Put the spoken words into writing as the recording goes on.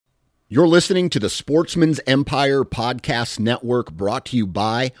You're listening to the Sportsman's Empire Podcast Network, brought to you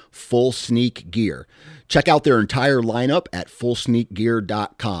by Full Sneak Gear. Check out their entire lineup at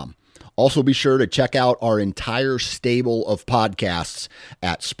fullsneakgear.com. Also be sure to check out our entire stable of podcasts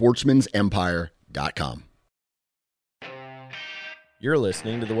at sportsmansempire.com. You're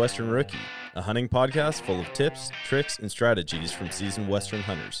listening to The Western Rookie, a hunting podcast full of tips, tricks, and strategies from seasoned Western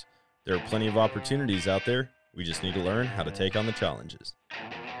hunters. There are plenty of opportunities out there. We just need to learn how to take on the challenges.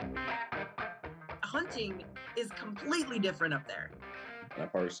 Hunting is completely different up there.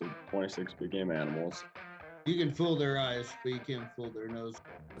 I've harvested 26 big game animals. You can fool their eyes, but you can't fool their nose.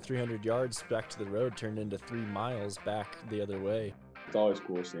 300 yards back to the road turned into 3 miles back the other way. It's always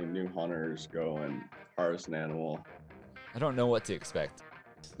cool seeing new hunters go and harvest an animal. I don't know what to expect.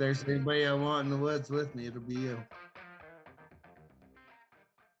 If there's anybody I want in the woods with me, it'll be you.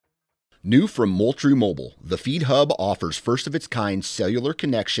 New from Moultrie Mobile, the Feed Hub offers first-of-its-kind cellular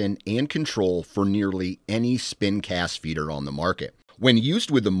connection and control for nearly any spin cast feeder on the market. When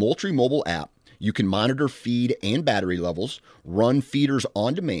used with the Moultrie Mobile app, you can monitor feed and battery levels, run feeders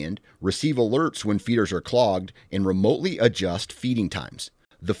on demand, receive alerts when feeders are clogged, and remotely adjust feeding times.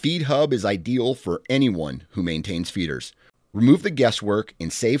 The Feed Hub is ideal for anyone who maintains feeders. Remove the guesswork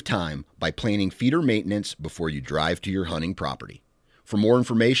and save time by planning feeder maintenance before you drive to your hunting property. For more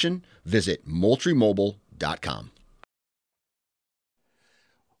information, visit MoultrieMobile.com.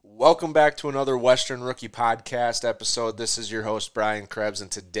 Welcome back to another Western Rookie Podcast episode. This is your host, Brian Krebs,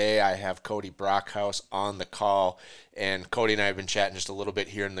 and today I have Cody Brockhouse on the call. And Cody and I have been chatting just a little bit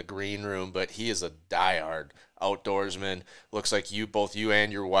here in the green room, but he is a diehard outdoorsman. Looks like both you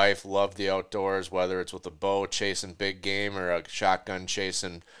and your wife love the outdoors, whether it's with a bow chasing big game or a shotgun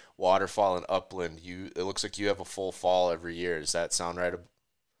chasing waterfall and upland. It looks like you have a full fall every year. Does that sound right?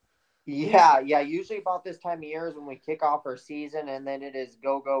 Yeah. Usually about this time of year is when we kick off our season, and then it is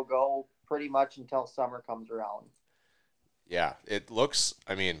go, go, go pretty much until summer comes around. Yeah, it looks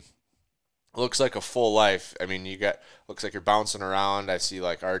like a full life. I mean, looks like you're bouncing around. I see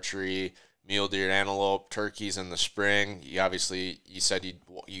like archery, mule deer, antelope, turkeys in the spring. You said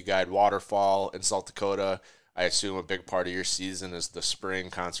you guide waterfall in South Dakota. I assume a big part of your season is the spring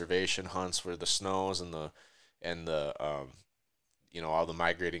conservation hunts for the snows and the all the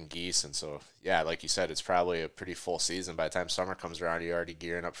migrating geese. And so, yeah, like you said, it's probably a pretty full season. By the time summer comes around, you're already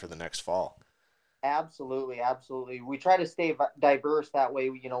gearing up for the next fall. Absolutely. We try to stay diverse. That way,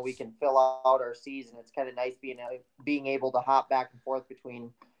 we can fill out our season. It's kind of nice being able to hop back and forth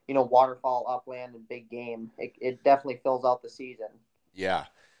between, waterfall, upland, and big game. It definitely fills out the season. Yeah,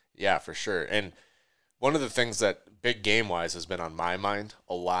 for sure. And one of the things that big game wise has been on my mind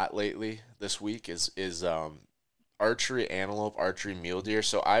a lot lately this week is archery antelope, archery mule deer.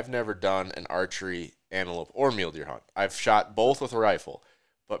 So I've never done an archery antelope or mule deer hunt. I've shot both with a rifle,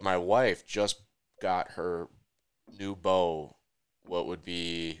 but my wife just got her new bow, what would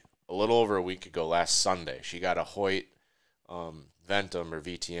be a little over a week ago, last Sunday. She got a Hoyt Ventum or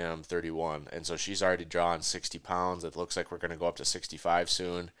VTM 31, and so she's already drawn 60 pounds. It looks like we're going to go up to 65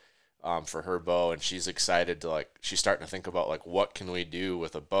 soon. For her bow, and she's excited to she's starting to think about what can we do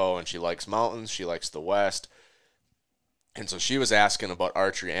with a bow, and she likes mountains, she likes the West, and so she was asking about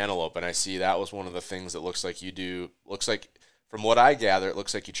archery antelope, and I see that was one of the things that looks like you do. Looks like, from what I gather, it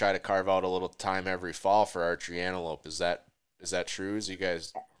looks like you try to carve out a little time every fall for archery antelope. Is that true? Is you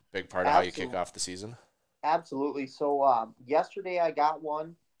guys a big part of how you kick off the season? Absolutely. So yesterday I got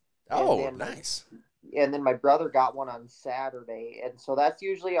one. Oh, nice. And then my brother got one on Saturday. And so that's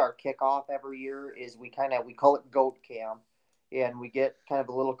usually our kickoff every year is we call it goat camp. And we get kind of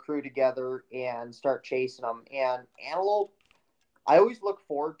a little crew together and start chasing them. And antelope, I always look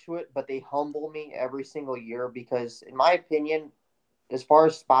forward to it, but they humble me every single year because, in my opinion, as far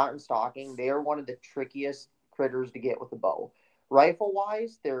as spot and stalking, they are one of the trickiest critters to get with a bow.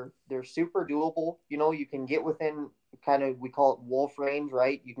 Rifle-wise, they're super doable. You can get within we call it wolf range,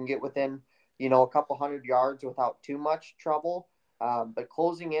 right? You can get within a couple 100 yards without too much trouble. But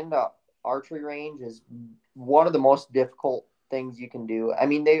closing into archery range is one of the most difficult things you can do. I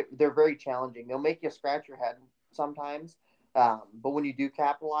mean, they're very challenging. They'll make you scratch your head sometimes. But when you do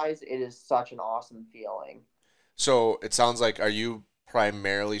capitalize, it is such an awesome feeling. So it sounds like, are you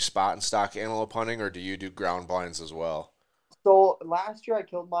primarily spot and stock antelope hunting, or do you do ground blinds as well? So last year I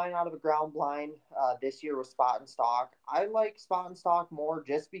killed mine out of a ground blind. This year was spot and stock. I like spot and stock more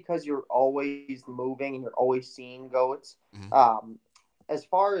just because you're always moving and you're always seeing goats. Mm-hmm. As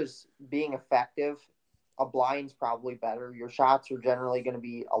far as being effective, a blind's probably better. Your shots are generally going to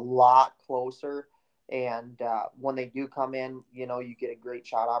be a lot closer. And when they do come in, you get a great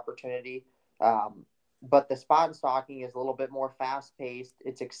shot opportunity. but the spot and stalking is a little bit more fast paced.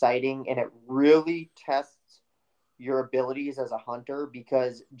 It's exciting, and it really tests your abilities as a hunter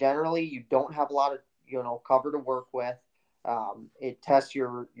because generally you don't have a lot of cover to work with. It tests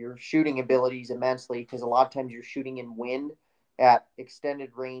your shooting abilities immensely because a lot of times you're shooting in wind at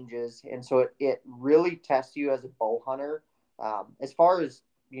extended ranges, and so it really tests you as a bow hunter. As far as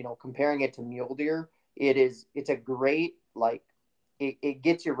comparing it to mule deer, it's a great it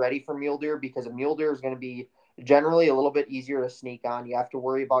gets you ready for mule deer because a mule deer is going to be generally a little bit easier to sneak on. You have to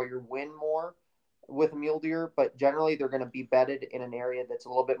worry about your wind more with a mule deer, but generally they're going to be bedded in an area that's a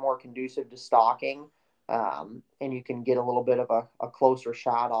little bit more conducive to stalking. And you can get a little bit of a closer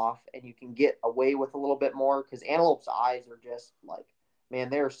shot off, and you can get away with a little bit more because antelope's eyes are just like, man,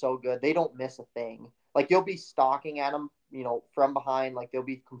 they're so good. They don't miss a thing. Like you'll be stalking at them, from behind, like they'll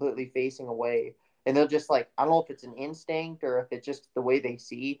be completely facing away, and they'll just like, I don't know if it's an instinct or if it's just the way they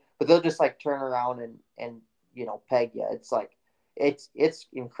see, but they'll just like turn around and peg you. It's like it's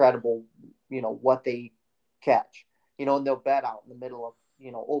incredible, what they catch, and they'll bed out in the middle of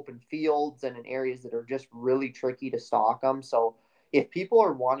open fields and in areas that are just really tricky to stalk them. So if people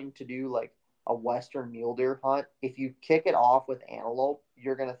are wanting to do like a western mule deer hunt, if you kick it off with antelope,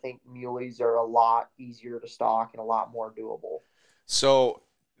 you're going to think muleys are a lot easier to stalk and a lot more doable. So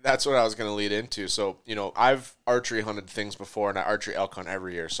that's what I was going to lead into. So, I've archery hunted things before, and I archery elk hunt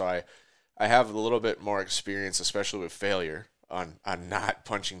every year. So I have a little bit more experience, especially with failure on not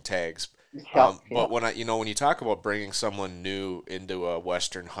punching tags. But when when you talk about bringing someone new into a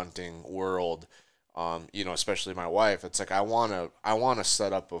Western hunting world, especially my wife, it's like I want to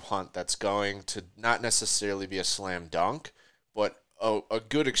set up a hunt that's going to not necessarily be a slam dunk, but a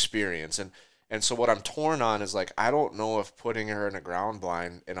good experience. And so what I'm torn on is like, I don't know if putting her in a ground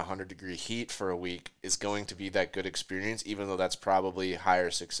blind in 100-degree heat for a week is going to be that good experience, even though that's probably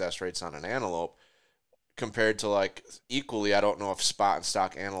higher success rates on an antelope compared to like equally. I don't know if spot and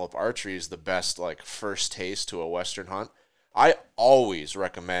stock antelope archery is the best like first taste to a Western hunt. I always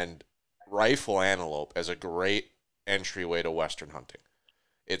recommend rifle antelope as a great entryway to Western hunting.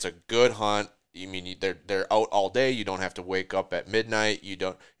 It's a good hunt. I mean, they're out all day. You don't have to wake up at midnight. You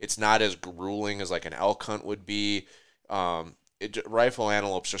don't. It's not as grueling as like an elk hunt would be. Rifle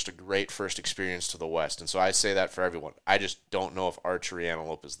antelope's just a great first experience to the West, and so I say that for everyone. I just don't know if archery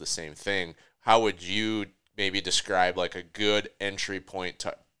antelope is the same thing. How would you maybe describe like a good entry point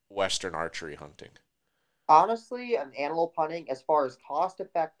to Western archery hunting? Honestly, an antelope hunting, as far as cost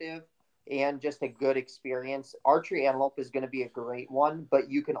effective and just a good experience, archery antelope is going to be a great one, but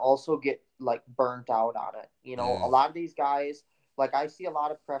you can also get like burnt out on it. A lot of these guys, like I see a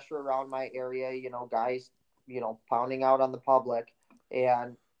lot of pressure around my area, guys, pounding out on the public,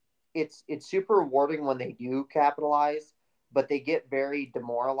 and it's super rewarding when they do capitalize, but they get very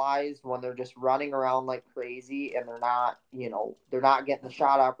demoralized when they're just running around like crazy and they're not getting the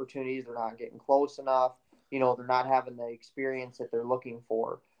shot opportunities, they're not getting close enough, they're not having the experience that they're looking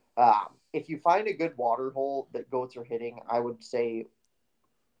for. If you find a good water hole that goats are hitting, I would say,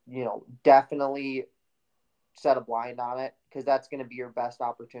 definitely set a blind on it because that's going to be your best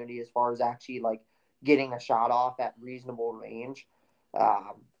opportunity as far as actually like getting a shot off at reasonable range.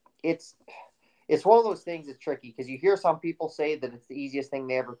 Um, it's it's one of those things that's tricky because you hear some people say that it's the easiest thing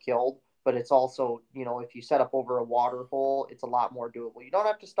they ever killed, but it's also, if you set up over a water hole, it's a lot more doable. You don't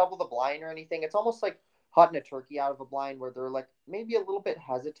have to stubble the blind or anything. It's almost like hunting a turkey out of a blind where they're like maybe a little bit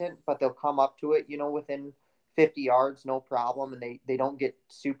hesitant, but they'll come up to it, within 50 yards, no problem. And they don't get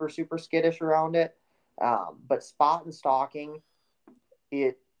super, super skittish around it. But spot and stalking,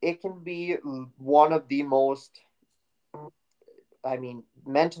 it can be one of the most, I mean,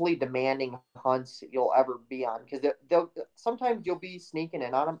 mentally demanding hunts you'll ever be on because they'll sometimes you'll be sneaking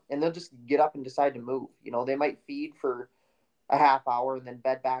in on them and they'll just get up and decide to move. They might feed for a half hour and then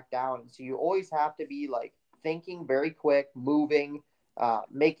bed back down. So you always have to be like thinking very quick, moving,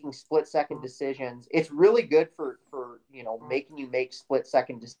 making split second decisions. It's really good for making you make split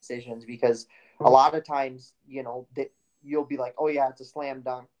second decisions because a lot of times that you'll be like, oh yeah, it's a slam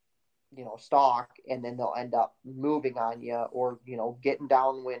dunk, stalk, and then they'll end up moving on you or getting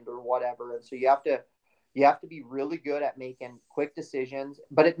downwind or whatever. And so you have to be really good at making quick decisions,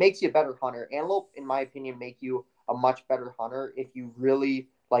 but it makes you a better hunter. Antelope, in my opinion, make you a much better hunter if you really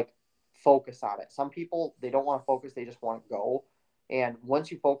like focus on it. Some people, they don't want to focus, they just want to go. And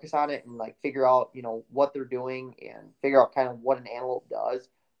once you focus on it and like figure out, what they're doing and figure out kind of what an antelope does,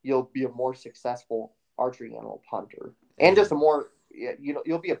 you'll be a more successful archery antelope hunter and just a more,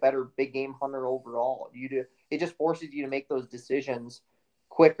 you'll be a better big game hunter overall. It just forces you to make those decisions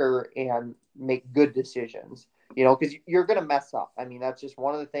quicker and make good decisions, because you're going to mess up. I mean, that's just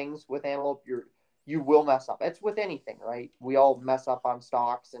one of the things with antelope. you will mess up. It's with anything, right? We all mess up on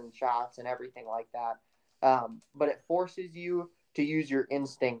stalks and shots and everything like that. But it forces you to use your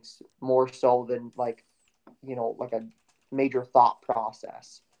instincts more so than like a major thought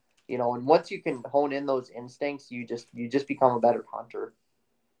process. And once you can hone in those instincts, you just become a better hunter.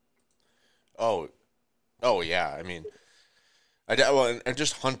 Oh, oh yeah. I mean, and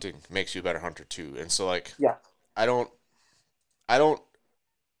just hunting makes you a better hunter too. And so like, Yeah. I don't, I don't,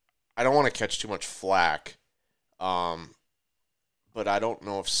 I don't want to catch too much flack. But I don't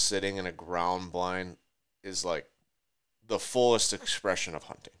know if sitting in a ground blind is like the fullest expression of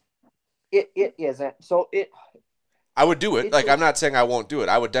hunting. It isn't. So I would do it. it's Like, I'm not saying I won't do it.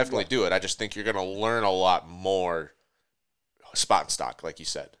 I would definitely yeah. do it. I just think you're going to learn a lot more spot and stock, like you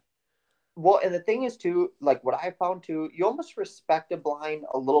said. Well, and the thing is too, like what I found too, you almost respect a blind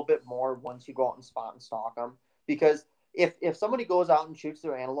a little bit more once you go out and spot and stalk them, because if somebody goes out and shoots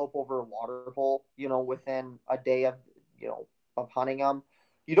their antelope over a water hole, within a day of hunting them,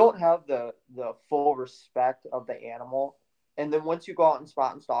 you don't have the full respect of the animal, and then once you go out and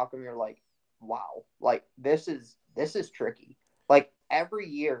spot and stalk them, you're like, wow, like this is tricky. Like every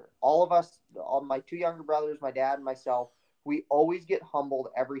year, all of us, all my two younger brothers, my dad, and myself, we always get humbled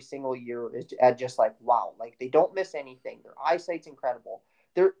every single year at just like, wow, like they don't miss anything. Their eyesight's incredible.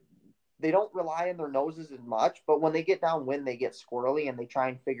 They don't rely on their noses as much, but when they get downwind, they get squirrely and they try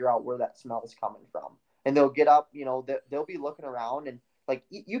and figure out where that smell is coming from. And they'll get up, they'll be looking around, and like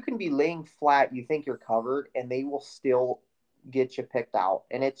you can be laying flat, you think you're covered, and they will still get you picked out.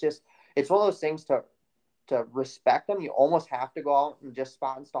 And it's one of those things to respect them. You almost have to go out and just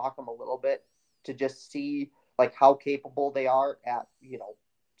spot and stalk them a little bit to just see like how capable they are at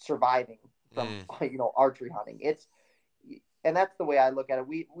surviving from archery hunting. And that's the way I look at it.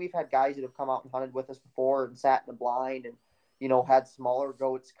 We've had guys that have come out and hunted with us before and sat in the blind and had smaller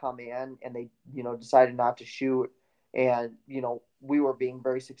goats come in and they decided not to shoot, and we were being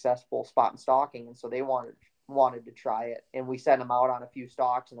very successful spot and stalking, and so they wanted to try it, and we sent them out on a few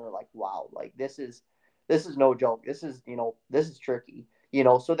stalks and they're like, wow, like this is no joke. This is tricky.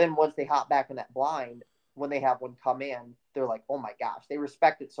 So then once they hop back in that blind, when they have one come in, they're like, oh my gosh, they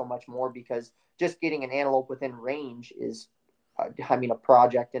respect it so much more, because just getting an antelope within range is, a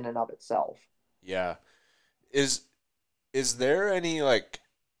project in and of itself. Yeah. Is there any like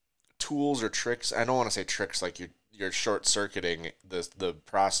tools or tricks? I don't want to say tricks like you're short circuiting the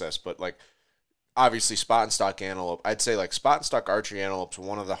process, but like obviously spot and stock antelope. I'd say like spot and stock archery antelope's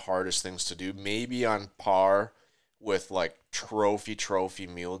one of the hardest things to do, maybe on par with like trophy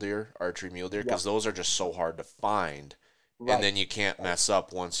mule deer, archery mule deer, because those are just so hard to find. Right. And then you can't mess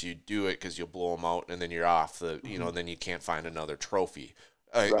up once you do it because you'll blow them out, and then you're off then you can't find another trophy.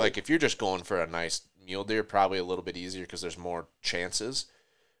 Right. Like if you're just going for a nice mule deer, probably a little bit easier because there's more chances.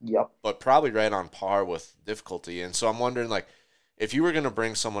 Yep. But probably right on par with difficulty. And so I'm wondering, like, if you were going to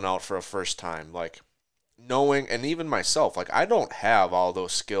bring someone out for a first time, like knowing, and even myself, like I don't have all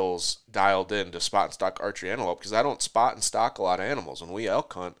those skills dialed in to spot and stock archery antelope because I don't spot and stock a lot of animals. When we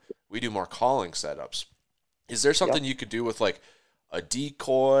elk hunt, we do more calling setups. Is there something you could do with like a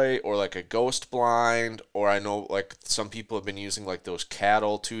decoy or like a ghost blind? Or I know like some people have been using like those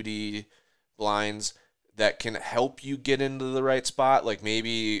cattle 2D blinds that can help you get into the right spot. Like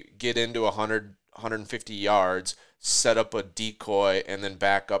maybe get into 150 yards, set up a decoy, and then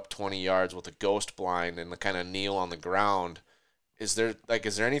back up 20 yards with a ghost blind and kind of kneel on the ground. Is there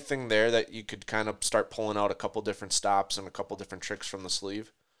anything there that you could kind of start pulling out a couple different stops and a couple different tricks from the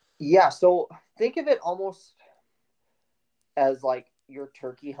sleeve? Yeah. So think of it almost as like your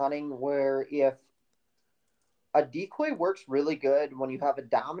turkey hunting, where if a decoy works really good when you have a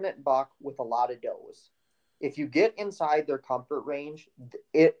dominant buck with a lot of does. If you get inside their comfort range,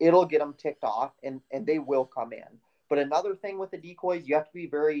 it'll get them ticked off, and they will come in. But another thing with the decoys, you have to be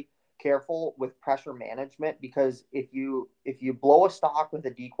very careful with pressure management, because if you blow a stock with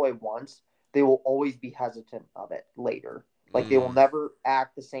a decoy once, they will always be hesitant of it later. Like they will never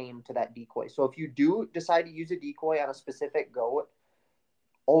act the same to that decoy. So if you do decide to use a decoy on a specific goat,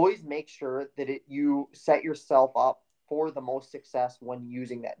 always make sure that you set yourself up for the most success when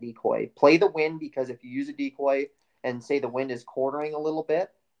using that decoy. Play the wind, because if you use a decoy and say the wind is quartering a little bit,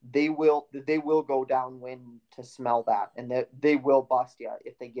 they will go downwind to smell that, and they will bust you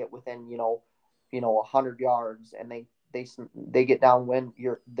if they get within 100 yards and they get downwind.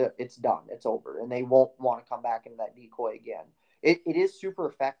 It's done, it's over, and they won't want to come back into that decoy again. It is super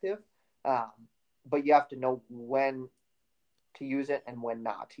effective, but you have to know when to use it and when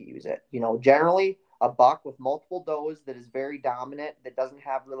not to use it. Generally a buck with multiple does that is very dominant, that doesn't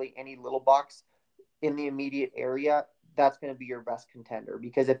have really any little bucks in the immediate area, that's going to be your best contender.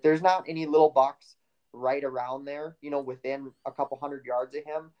 Because if there's not any little bucks right around there, within a couple hundred yards of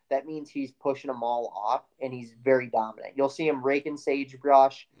him, that means he's pushing them all off and he's very dominant. You'll see him raking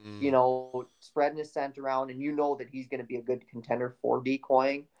sagebrush, spreading his scent around, and that he's going to be a good contender for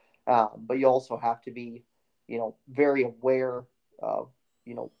decoying. But you also have to be, very aware of,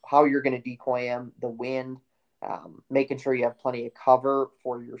 how you're going to decoy him, the wind, making sure you have plenty of cover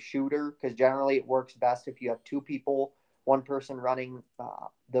for your shooter, because generally it works best if you have two people, one person running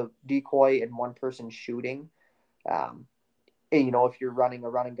the decoy and one person shooting. And, if you're running a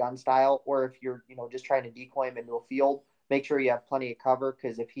run and gun style, or if you're, just trying to decoy him into a field, make sure you have plenty of cover,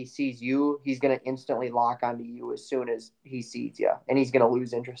 because if he sees you, he's going to instantly lock onto you as soon as he sees you, and he's going to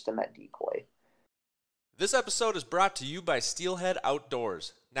lose interest in that decoy. This episode is brought to you by Steelhead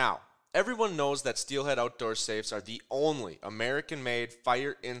Outdoors. Now, everyone knows that Steelhead Outdoor safes are the only American-made,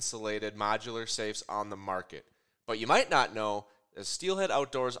 fire-insulated modular safes on the market. But you might not know that Steelhead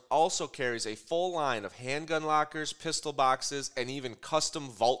Outdoors also carries a full line of handgun lockers, pistol boxes, and even custom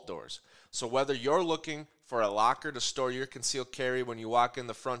vault doors. So whether you're looking for a locker to store your concealed carry when you walk in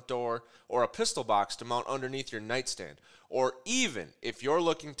the front door, or a pistol box to mount underneath your nightstand, or even if you're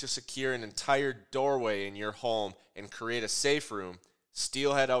looking to secure an entire doorway in your home and create a safe room,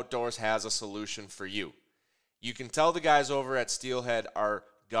 Steelhead Outdoors has a solution for you. You can tell the guys over at Steelhead are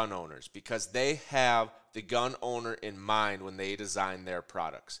gun owners, because they have the gun owner in mind when they design their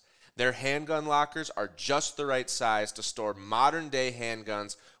products. Their handgun lockers are just the right size to store modern-day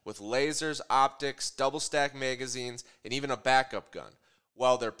handguns with lasers, optics, double-stack magazines, and even a backup gun,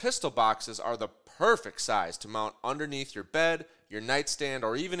 while their pistol boxes are the perfect size to mount underneath your bed, your nightstand,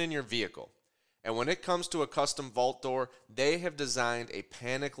 or even in your vehicle. And when it comes to a custom vault door, they have designed a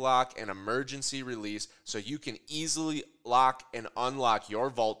panic lock and emergency release so you can easily lock and unlock your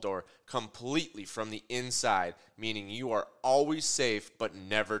vault door completely from the inside, meaning you are always safe but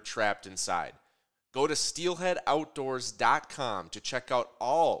never trapped inside. Go to steelheadoutdoors.com to check out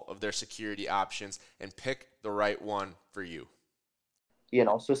all of their security options and pick the right one for you.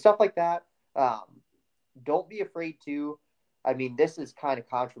 So stuff like that. Don't be afraid to. I mean, this is kind of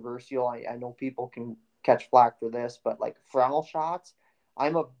controversial. I know people can catch flack for this, but like frontal shots,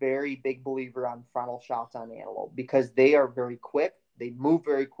 I'm a very big believer on frontal shots on antelope, because they are very quick. They move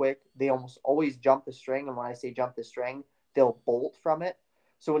very quick. They almost always jump the string. And when I say jump the string, they'll bolt from it.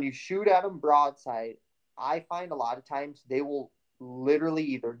 So when you shoot at them broadside, I find a lot of times they will literally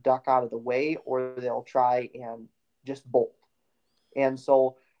either duck out of the way or they'll try and just bolt. And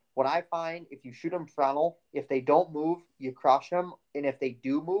so what I find, if you shoot them frontal, if they don't move, you crush them. And if they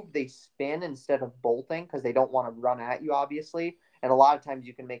do move, they spin instead of bolting, because they don't want to run at you, obviously. And a lot of times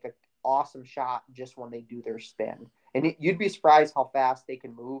you can make an awesome shot just when they do their spin. And you'd be surprised how fast they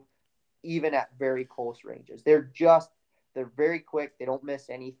can move, even at very close ranges. They're very quick. They don't miss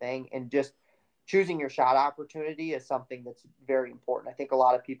anything. And just choosing your shot opportunity is something that's very important. I think a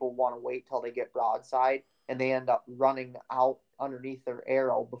lot of people want to wait till they get broadside, and they end up running out underneath their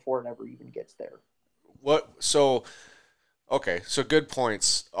arrow before it ever even gets there. So good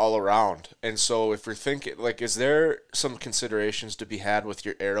points all around. And so if we're thinking, like, is there some considerations to be had with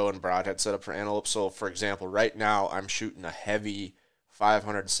your arrow and broadhead setup for antelope? So, for example, right now I'm shooting a heavy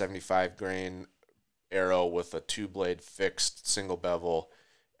 575 grain arrow with a 2-blade fixed single bevel.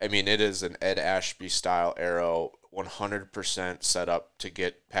 I mean, it is an Ed Ashby style arrow, 100% set up to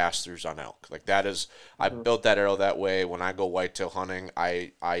get pass-throughs on elk. Like, that is, I built that arrow that way. When I go whitetail hunting,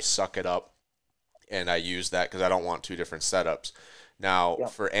 I suck it up and I use that because I don't want two different setups. Now,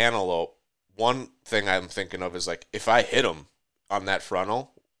 for antelope, one thing I'm thinking of is, like, if I hit them on that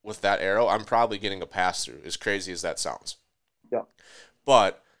frontal with that arrow, I'm probably getting a pass-through, as crazy as that sounds. Yeah.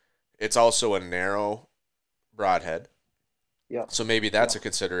 But it's also a narrow broadhead. Yeah. So maybe that's a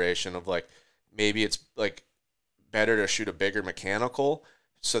consideration of, like, maybe it's, like, better to shoot a bigger mechanical,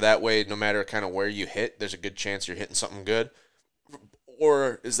 so that way no matter kind of where you hit, there's a good chance you're hitting something good.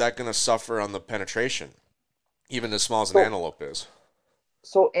 Or is that going to suffer on the penetration, even as small as an antelope is?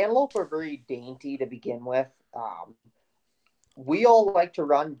 So antelope are very dainty to begin with. We all like to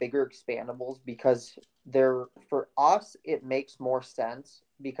run bigger expandables because for us, it makes more sense,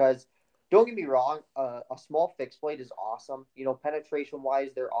 because don't get me wrong, a small fixed blade is awesome. Penetration-wise,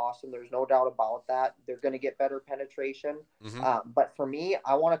 they're awesome. There's no doubt about that. They're going to get better penetration. Mm-hmm. But for me,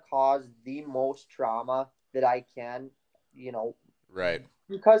 I want to cause the most trauma that I can, Right.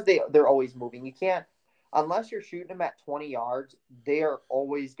 because they're always moving. You can't, unless you're shooting them at 20 yards, they are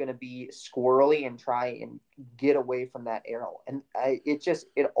always going to be squirrely and try and get away from that arrow. And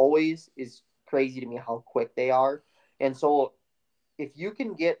it always is crazy to me how quick they are. And so if you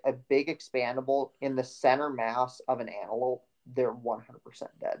can get a big expandable in the center mass of an antelope, they're 100%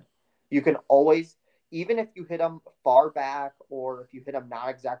 dead. You can always even if you hit them far back or if you hit them not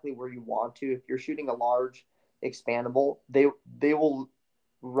exactly where you want to, if you're shooting a large expandable, they will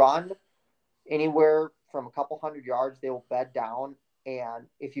run anywhere from a couple hundred yards. They will bed down, and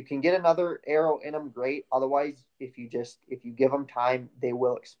if you can get another arrow in them, great. Otherwise, if you give them time, they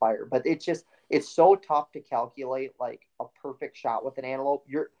will expire. But it's so tough to calculate like a perfect shot with an antelope.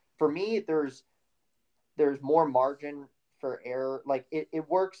 For me, there's more margin for error. Like it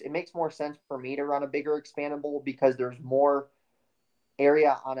works. It makes more sense for me to run a bigger expandable because there's more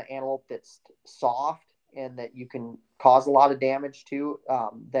area on an antelope that's soft and that you can cause a lot of damage to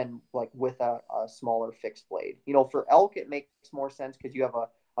than like with a smaller fixed blade. For elk, it makes more sense because you have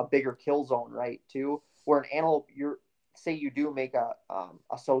a bigger kill zone, right? Too, where an antelope, say you do make a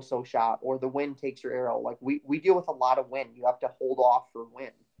so-so shot or the wind takes your arrow. Like we deal with a lot of wind. You have to hold off for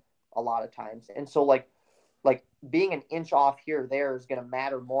wind a lot of times. And so like being an inch off here or there is going to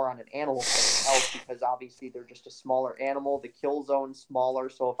matter more on an antelope than an elk because obviously they're just a smaller animal. The kill zone's smaller.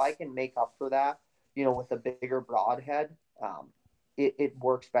 So if I can make up for that, with a bigger broadhead, it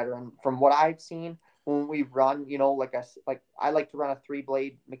works better. And from what I've seen when we run, like I like to run a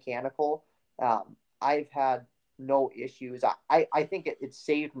 3-blade mechanical. I've had no issues. I think it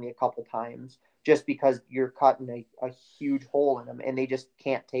saved me a couple times just because you're cutting a huge hole in them and they just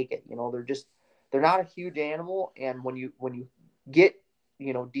can't take it. They're not a huge animal, and when you get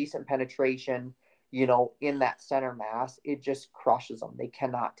decent penetration, in that center mass, it just crushes them. They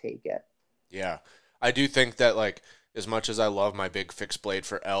cannot take it. Yeah, I do think that like as much as I love my big fixed blade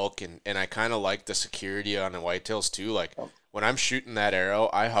for elk, and I kind of like the security on the whitetails too. Like when I'm shooting that arrow,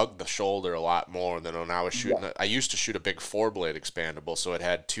 I hug the shoulder a lot more than when I was shooting. I used to shoot a big 4-blade expandable, so it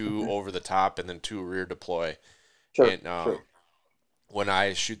had 2 over the top and then 2 rear deploy. Sure. And when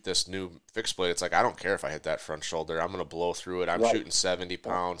I shoot this new fixed blade, it's like I don't care if I hit that front shoulder. I'm gonna blow through it. I'm shooting 70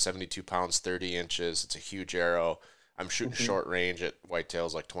 pounds, 72 pounds, 30 inches. It's a huge arrow. I'm shooting short range at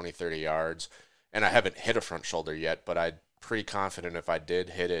whitetails like 20, 30 yards. And I haven't hit a front shoulder yet, but I'm pretty confident if I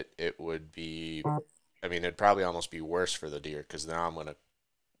did hit it, it would be, it'd probably almost be worse for the deer because now I'm going to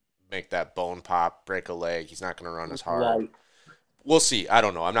make that bone pop, break a leg. He's not going to run as hard. Right. We'll see. I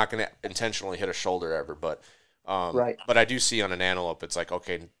don't know. I'm not going to intentionally hit a shoulder ever, but but I do see on an antelope, it's like,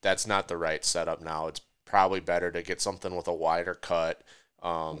 okay, that's not the right setup now. It's probably better to get something with a wider cut,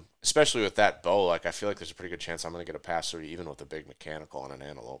 especially with that bow. Like I feel like there's a pretty good chance I'm going to get a pass through even with a big mechanical on an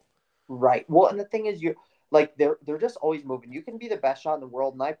antelope. Right. Well, and the thing is, they're just always moving. You can be the best shot in the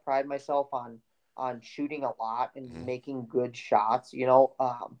world, and I pride myself on shooting a lot and making good shots.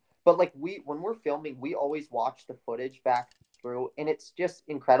 But like when we're filming, we always watch the footage back through, and it's just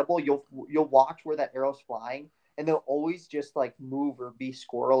incredible. You'll watch where that arrow's flying, and they'll always just like move or be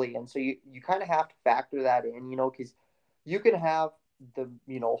squirrely, and so you kind of have to factor that in, because you can have the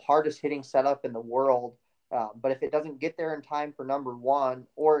hardest hitting setup in the world. But if it doesn't get there in time for number one,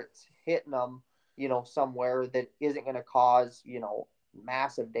 or it's hitting them, somewhere that isn't going to cause,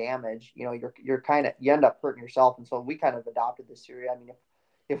 massive damage, you end up hurting yourself. And so we kind of adopted this theory.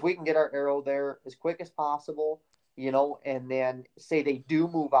 If we can get our arrow there as quick as possible, and then say they do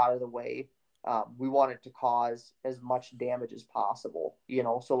move out of the way, we want it to cause as much damage as possible,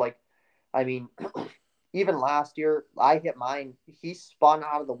 So like, even last year, I hit mine. He spun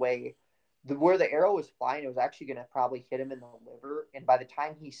out of the way. Where the arrow was flying, it was actually going to probably hit him in the liver. And by the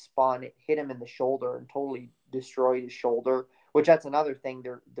time he spun, it hit him in the shoulder and totally destroyed his shoulder. Which that's another thing.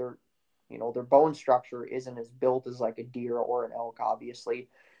 Their bone structure isn't as built as like a deer or an elk, obviously.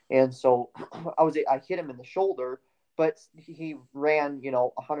 And so I hit him in the shoulder, but he ran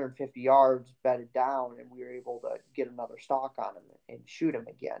 150 yards, bedded down, and we were able to get another stalk on him and shoot him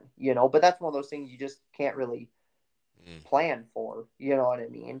again. But that's one of those things you just can't really plan for. You know what I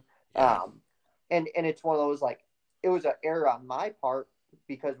mean? Yeah. And it's one of those, like, it was an error on my part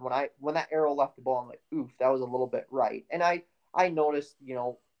because when that arrow left the bow, I'm like, oof, that was a little bit right. And I noticed,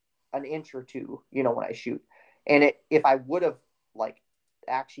 an inch or two, when I shoot. And if I would have like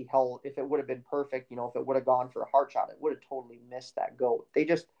actually held, if it would have been perfect, if it would have gone for a heart shot, it would have totally missed that goat. They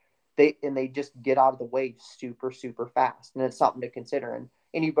just get out of the way super, super fast. And it's something to consider. And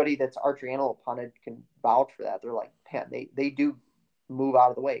anybody that's archery antelope hunted can vouch for that. They're like, man, they do move out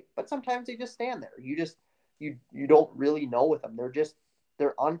of the way, but sometimes they just stand there. You don't really know with them.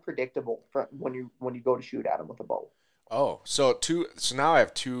 They're unpredictable when you go to shoot at them with a bow. Oh, so now I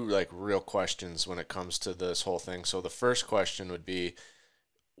have 2 like real questions when it comes to this whole thing. So the first question would be,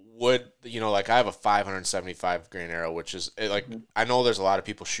 like I have a 575 grain arrow, which is like, I know there's a lot of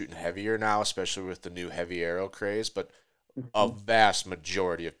people shooting heavier now, especially with the new heavy arrow craze, but a vast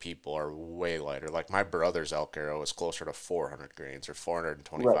majority of people are way lighter. Like my brother's elk arrow is closer to 400 grains or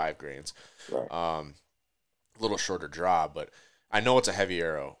 425 grains. Right. A little shorter draw, but I know it's a heavy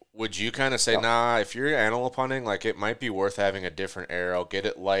arrow. Would you kind of say, nah, if you're antelope hunting, like it might be worth having a different arrow, get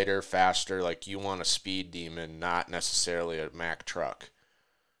it lighter, faster, like you want a speed demon, not necessarily a Mack truck?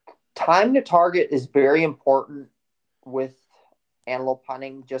 Time to target is very important with antelope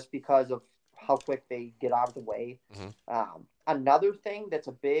hunting just because of how quick they get out of the way. Another thing that's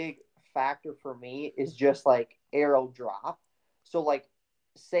a big factor for me is just like arrow drop. So like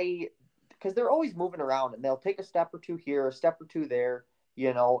say, because they're always moving around and they'll take a step or two here, a step or two there,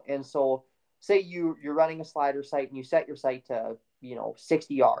 and so say you're running a slider sight and you set your sight to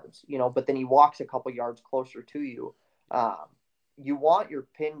 60 yards, but then he walks a couple yards closer to you. You want your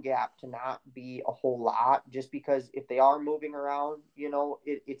pin gap to not be a whole lot, just because if they are moving around,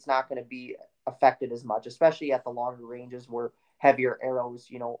 it's not going to be affected as much, especially at the longer ranges where heavier arrows,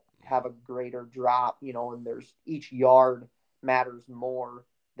 have a greater drop, and there's each yard matters more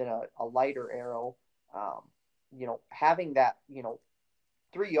than a lighter arrow. Having that,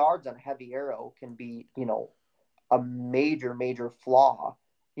 3 yards on a heavy arrow can be, a major, major flaw,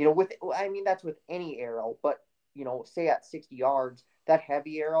 that's with any arrow, but say at 60 yards, that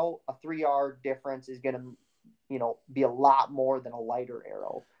heavy arrow, a 3 yard difference is going to, be a lot more than a lighter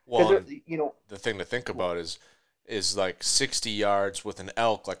arrow. Well, the thing to think about is like 60 yards with an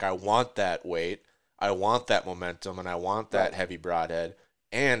elk. Like I want that weight, I want that momentum, and I want that heavy broadhead.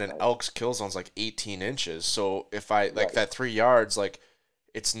 And an elk's kill zone's like 18 inches. So if I like that 3 yards, like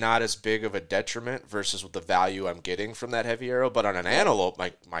it's not as big of a detriment versus with the value I'm getting from that heavy arrow. But on an antelope,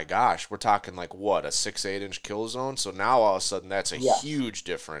 like my gosh, we're talking like what, a 6-8 inch kill zone. So now all of a sudden that's a huge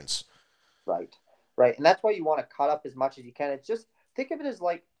difference. Right. And that's why you want to cut up as much as you can. It's just think of it as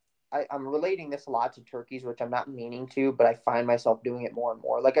like I'm relating this a lot to turkeys, which I'm not meaning to, but I find myself doing it more and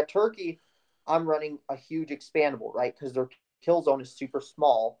more. Like a turkey, I'm running a huge expandable, right? Because their kill zone is super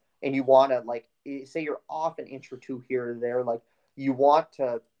small, and you want to like say you're off an inch or two here or there, like you want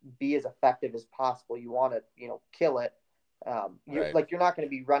to be as effective as possible. You want to kill it. You're not going to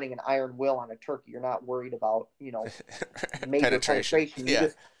be running an iron will on a turkey. You're not worried about major penetration.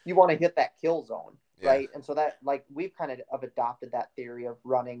 You want to hit that kill zone, right? And so that like we've kind of adopted that theory of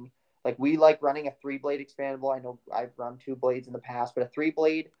running. Like we like running a 3-blade expandable. I know I've run 2 blades in the past, but a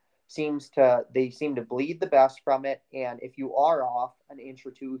 3-blade seem to bleed the best from it. And if you are off an inch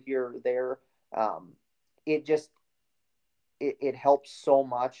or two here or there, it helps so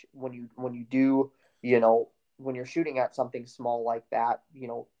much when you do, when you're shooting at something small like that,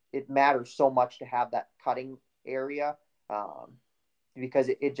 it matters so much to have that cutting area, because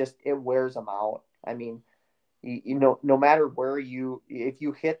it wears them out. I mean, no matter where if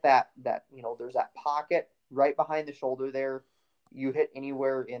you hit that, there's that pocket right behind the shoulder there, you hit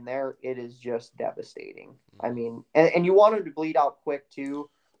anywhere in there, it is just devastating. I mean, and you want them to bleed out quick too,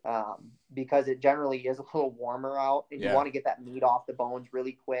 because it generally is a little warmer out, and you want to get that meat off the bones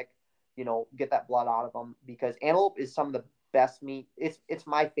really quick, get that blood out of them, because antelope is some of the best meat. It's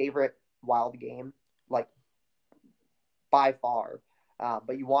my favorite wild game, like by far.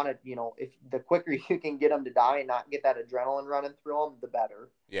 But you want to, if the quicker you can get them to die and not get that adrenaline running through them, the better.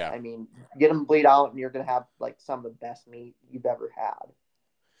 Yeah. I mean, get them to bleed out and you're going to have like some of the best meat you've ever had.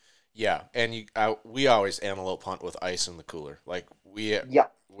 Yeah. And we always antelope hunt with ice in the cooler. Like we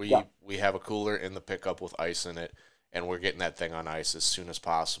have a cooler in the pickup with ice in it, and we're getting that thing on ice as soon as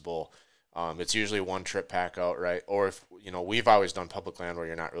possible. It's usually one trip pack out, right? Or if, we've always done public land where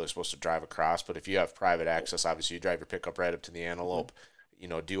you're not really supposed to drive across, but if you have private access, obviously you drive your pickup right up to the antelope,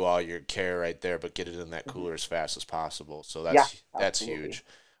 do all your care right there, but get it in that cooler as fast as possible. So that's huge.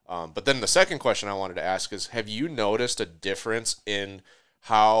 But then the second question I wanted to ask is, have you noticed a difference in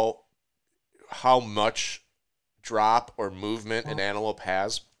how much drop or movement an antelope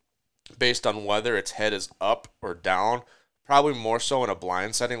has based on whether its head is up or down? Probably more so in a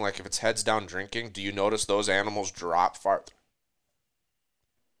blind setting. Like if its head's down drinking, do you notice those animals drop farther?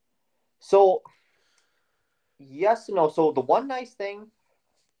 So yes and no. So the one nice thing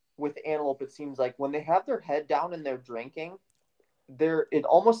with antelope, it seems like when they have their head down and they're drinking, it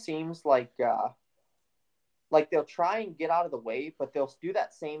almost seems like they'll try and get out of the way, but they'll do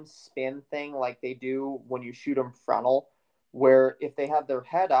that same spin thing like they do when you shoot them frontal, where if they have their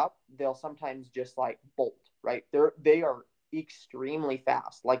head up, they'll sometimes just like bolt, right? They are extremely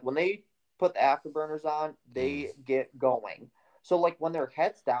fast. Like when they put the afterburners on, they get going. So like when their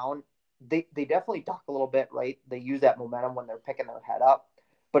head's down, they definitely duck a little bit, right? They use that momentum when they're picking their head up.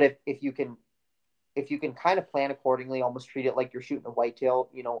 But if you can kind of plan accordingly, almost treat it like you're shooting a whitetail,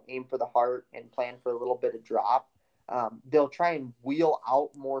 aim for the heart and plan for a little bit of drop, they'll try and wheel out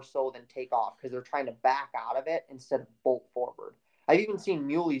more so than take off because they're trying to back out of it instead of bolt forward. I've even seen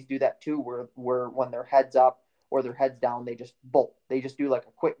muleys do that too, where when their head's up or their head's down, they just bolt. They just do like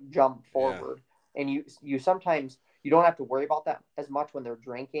a quick jump forward, and you sometimes you don't have to worry about that as much when they're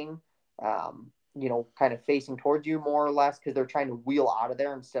drinking. Kind of facing towards you more or less because they're trying to wheel out of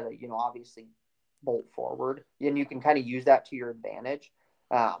there instead of obviously bolt forward, and you can kind of use that to your advantage.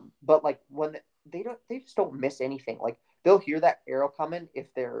 But like when they just don't miss anything. Like they'll hear that arrow coming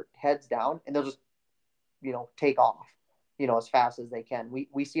if their head's down, and they'll just take off as fast as they can.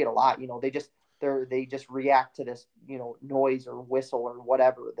 We see it a lot. They just react to this noise or whistle or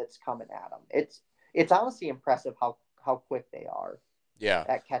whatever that's coming at them. It's honestly impressive how quick they are. Yeah.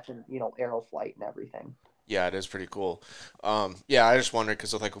 At catching arrow flight and everything. Yeah, it is pretty cool. Yeah, I just wondered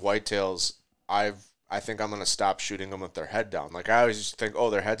because with like whitetails, I think I'm gonna stop shooting them with their head down. Like I always used to think, oh,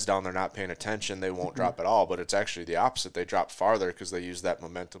 their head's down, they're not paying attention, they won't drop at all. But it's actually the opposite. They drop farther because they use that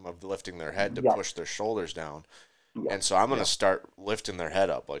momentum of lifting their head to push their shoulders down. And so I'm gonna start lifting their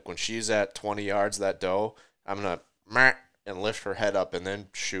head up. Like when she's at 20 yards, that doe, I'm gonna and lift her head up and then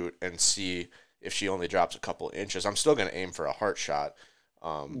shoot and see if she only drops a couple inches. I'm still gonna aim for a heart shot.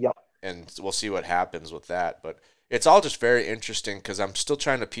 And we'll see what happens with that. But it's all just very interesting because I'm still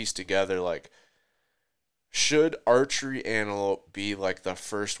trying to piece together, like, should archery antelope be like the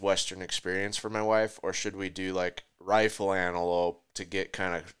first Western experience for my wife, or should we do like rifle antelope to get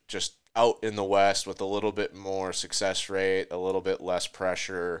kind of just out in the West with a little bit more success rate, a little bit less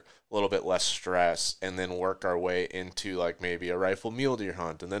pressure, a little bit less stress, and then work our way into like maybe a rifle mule deer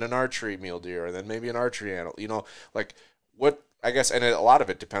hunt and then an archery mule deer and then maybe an archery antelope, like what, I guess, and a lot of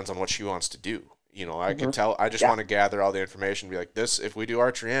it depends on what she wants to do. I can tell, I just want to gather all the information, be like, this, if we do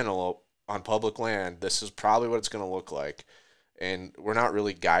archery antelope on public land, this is probably what it's going to look like. And we're not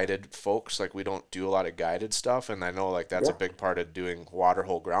really guided folks. Like we don't do a lot of guided stuff. And I know like that's a big part of doing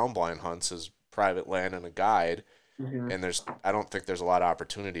waterhole ground blind hunts is private land and a guide. And I don't think there's a lot of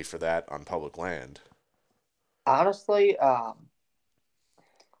opportunity for that on public land. Honestly, an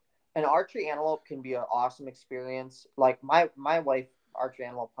archery antelope can be an awesome experience. Like my wife archery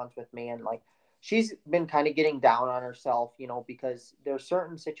antelope hunts with me, and like she's been kind of getting down on herself, because there's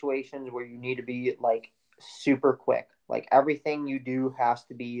certain situations where you need to be like super quick. Like everything you do has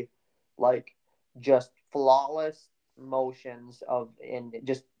to be like just flawless motions and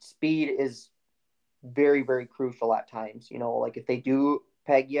just speed is very, very crucial at times. Like if they do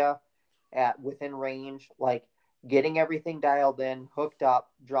peg you at within range, like getting everything dialed in, hooked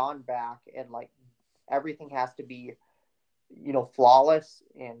up, drawn back, and like everything has to be, flawless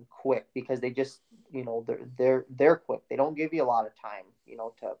and quick because they just, they're quick. They don't give you a lot of time,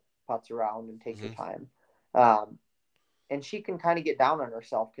 to putz around and take your time. And she can kind of get down on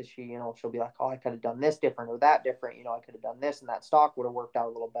herself because she'll be like, oh, I could have done this different or that different. I could have done this and that stalk would have worked out a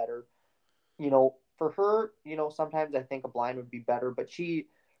little better. For her, sometimes I think a blind would be better, but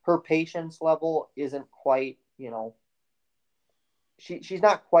her patience level isn't quite, she's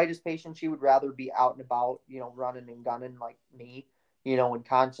not quite as patient. She would rather be out and about, running and gunning like me, and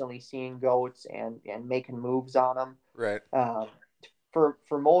constantly seeing goats and making moves on them. Right.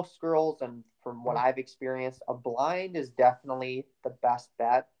 For most girls and from what I've experienced, a blind is definitely the best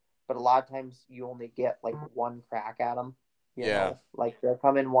bet, but a lot of times you only get like one crack at them. You know, like they'll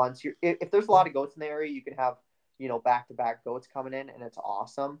come in once. If there's a lot of goats in the area, you can have, back-to-back goats coming in, and it's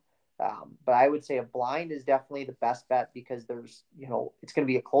awesome. But I would say a blind is definitely the best bet because there's, it's going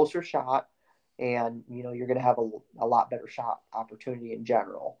to be a closer shot, and you're going to have a lot better shot opportunity in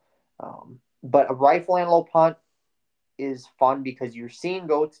general. But a rifle antelope hunt is fun because you're seeing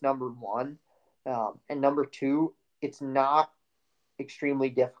goats, number one, and number two, it's not extremely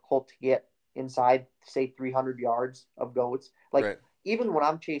difficult to get inside, say 300 yards of goats. Like even when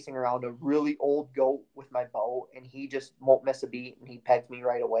I'm chasing around a really old goat with my bow and he just won't miss a beat and he pegs me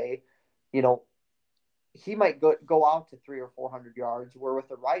right away, he might go out to 300 or 400 yards, where with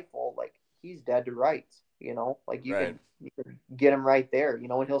a rifle, like he's dead to rights, like you can get him right there,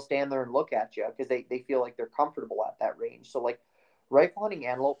 and he'll stand there and look at you because they feel like they're comfortable at that range. So like rifle hunting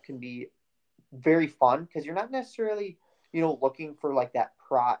antelope can be very fun because you're not necessarily looking for like that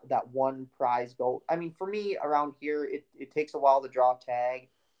one prize goat. I mean, for me around here, it takes a while to draw a tag,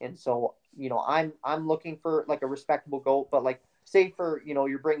 and so I'm looking for like a respectable goat. But like say for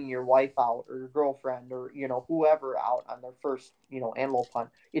you're bringing your wife out or your girlfriend or whoever out on their first antelope hunt,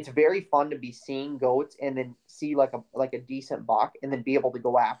 it's very fun to be seeing goats and then see like a decent buck and then be able to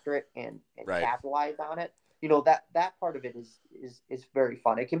go after it and capitalize on it. That part of it is very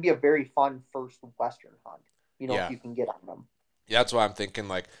fun. It can be a very fun first Western hunt. If you can get on them. Yeah, that's why I'm thinking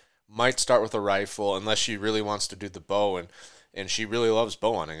like might start with a rifle unless she really wants to do the bow, and she really loves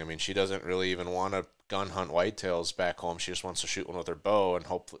bow hunting. I mean, she doesn't really even want to gun hunt whitetails back home. She just wants to shoot one with her bow, and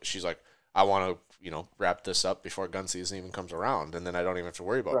hopefully she's like, I want to, wrap this up before gun season even comes around, and then I don't even have to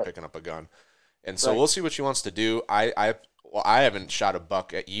worry about picking up a gun. And so we'll see what she wants to do. I haven't shot a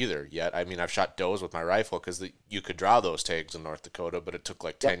buck at either yet. I mean, I've shot does with my rifle because you could draw those tags in North Dakota, but it took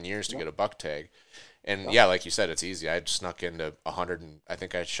like 10 years to get a buck tag. And yeah, like you said, it's easy. I snuck into 100, and I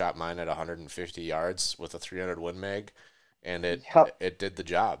think I shot mine at 150 yards with a 300 Win Mag, and it did the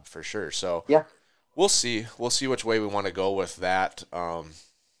job for sure. So we'll see which way we want to go with that.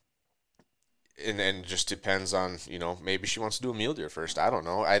 And just depends on, maybe she wants to do a mule deer first. I don't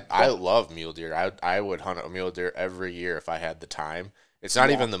know. I love mule deer. I would hunt a mule deer every year if I had the time. It's not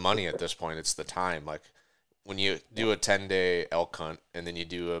even the money at this point. It's the time. Like when you do a 10-day elk hunt and then you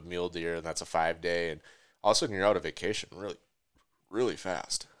do a mule deer and that's a 5-day, and all of a sudden you're out of vacation really, really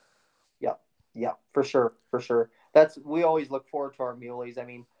fast. Yeah, for sure. We always look forward to our muleys. I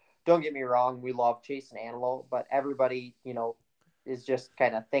mean, don't get me wrong. We love chasing antelope, but everybody, is just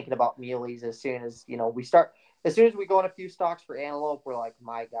kind of thinking about muleys as soon as, as soon as we go on a few stalks for antelope, we're like,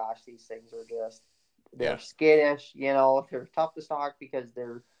 my gosh, these things are they're skittish, they're tough to stalk because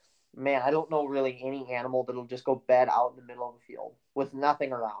I don't know really any animal that'll just go bed out in the middle of a field with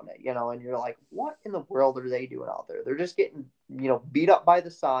nothing around it, and you're like, what in the world are they doing out there? They're just getting, beat up by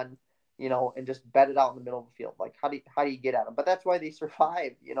the sun, and just bedded out in the middle of the field. Like, how do you get at them? But that's why they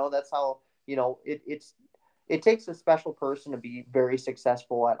survive, that's how, it takes a special person to be very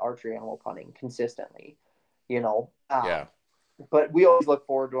successful at archery antelope hunting consistently, But we always look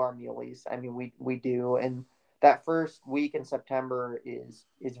forward to our muleys. I mean, we do. And that first week in September is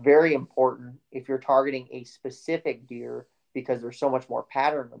very important if you're targeting a specific deer because they're so much more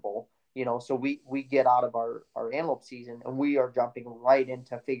patternable, So we get out of our antelope season and we are jumping right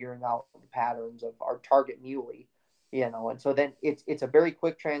into figuring out the patterns of our target muley. And so then it's a very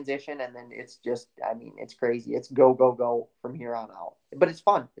quick transition, and then it's just, I mean, it's crazy. It's go from here on out, but it's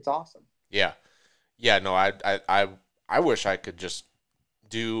fun. It's awesome. Yeah. No, I wish I could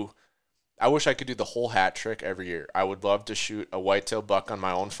do the whole hat trick every year. I would love to shoot a whitetail buck on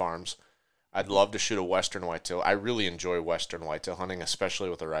my own farms. I'd love to shoot a western whitetail. I really enjoy western whitetail hunting, especially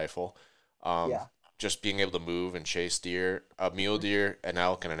with a rifle. Just being able to move and chase deer, a mule deer, an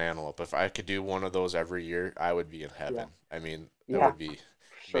elk, and an antelope. If I could do one of those every year, I would be in heaven. Yeah. I mean, that would be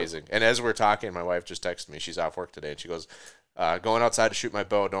amazing. And as we're talking, my wife just texted me. She's off work today, and she goes, going outside to shoot my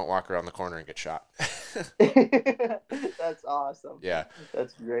bow, don't walk around the corner and get shot. That's awesome. Yeah.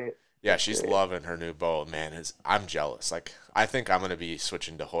 That's great. Yeah, she's loving her new bow. Man, I'm jealous. Like, I think I'm going to be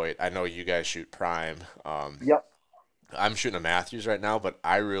switching to Hoyt. I know you guys shoot Prime. Yep. I'm shooting a Matthews right now, but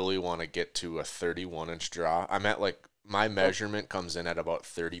I really want to get to a 31-inch draw. I'm at, my measurement comes in at about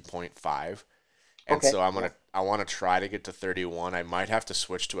 30.5. And so I want to try to get to 31. I might have to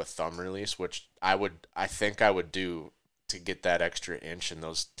switch to a thumb release, which I think I would do to get that extra inch in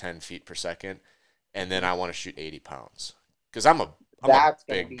those 10 feet per second. And then I want to shoot 80 pounds because I'm a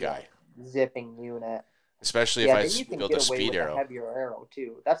big guy. Zipping unit. Especially if I build a speed arrow. A heavier arrow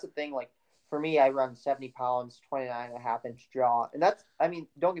too. That's the thing. Like for me, I run 70 pounds, 29.5-inch draw. And that's, I mean,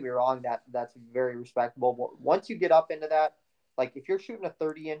 don't get me wrong, that's very respectable. But once you get up into that, like if you're shooting a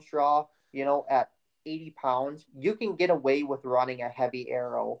 30-inch draw, at 80 pounds, you can get away with running a heavy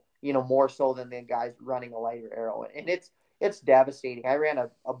arrow, more so than the guys running a lighter arrow. And it's devastating. I ran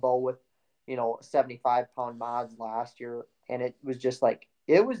a bow with, 75-pound mods last year, and it was just like,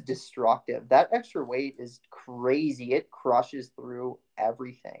 it was destructive. That extra weight is crazy. It crushes through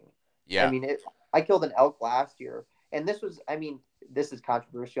everything. Yeah. I mean, I killed an elk last year, and this is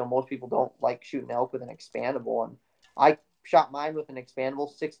controversial. Most people don't like shooting elk with an expandable, and I shot mine with an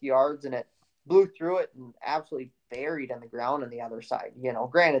expandable 60 yards, and it blew through it and absolutely buried in the ground on the other side.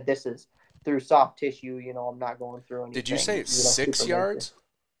 Granted, this is through soft tissue. I'm not going through anything. Did you say 6 yards?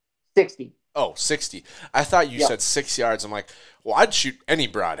 60. Oh, 60. I thought you said 6 yards. I'm like, well, I'd shoot any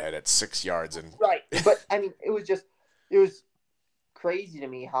broadhead at 6 yards. Right. But, I mean, it was crazy to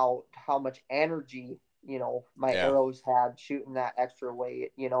me how much energy, my arrows had shooting that extra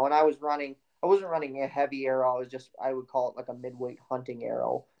weight, and I wasn't running a heavy arrow. I would call it like a midweight hunting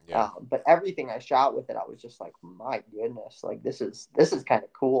arrow. Yeah. But everything I shot with it, I was just like, my goodness, like this is kind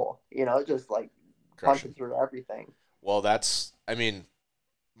of cool, just like punching through everything. Well,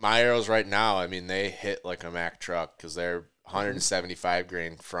 my arrows right now, they hit like a Mack truck because they're 175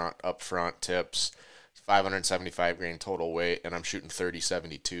 grain up front tips, 575 grain total weight, and I'm shooting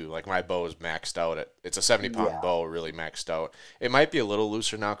 30-72. Like my bow is maxed out it's a 70-pound bow, really maxed out. It might be a little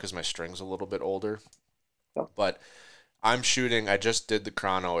looser now because my string's a little bit older, but I'm shooting, I just did the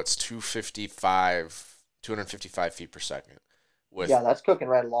chrono. It's 255 feet per second. Yeah, that's cooking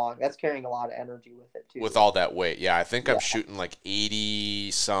right along. That's carrying a lot of energy with it, too. With all that weight. Yeah, I think I'm shooting like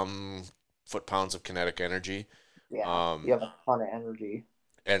 80-some foot-pounds of kinetic energy. Yeah, you have a ton of energy.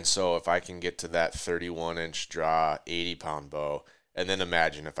 And so if I can get to that 31-inch draw, 80-pound bow, and then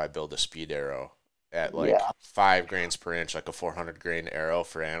imagine if I build a speed arrow at like 5 grains per inch, like a 400-grain arrow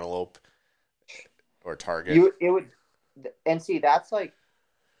for antelope or target. And see, that's like,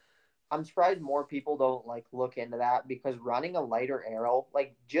 I'm surprised more people don't like look into that, because running a lighter arrow,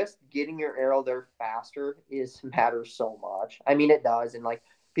 like just getting your arrow there faster matters so much. I mean, it does. And like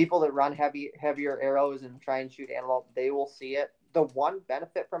people that run heavier arrows and try and shoot antelope, they will see it. The one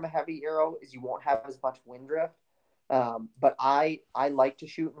benefit from a heavy arrow is you won't have as much wind drift. But I like to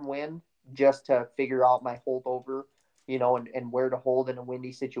shoot in wind just to figure out my holdover, and where to hold in a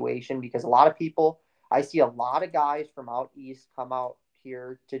windy situation, because I see a lot of guys from out east come out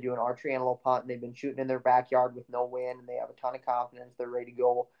here to do an archery antelope hunt, and they've been shooting in their backyard with no wind, and they have a ton of confidence. They're ready to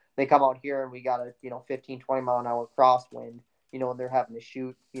go. They come out here and we got a 15, 20 mile an hour crosswind, and they're having to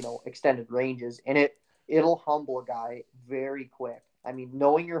shoot extended ranges, and it'll humble a guy very quick. I mean,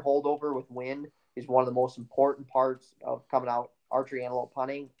 knowing your holdover with wind is one of the most important parts of coming out archery antelope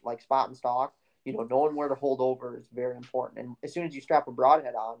hunting, like spot and stalk. Knowing where to hold over is very important, and as soon as you strap a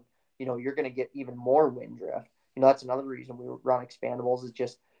broadhead on, you're going to get even more wind drift. That's another reason we run expandables, is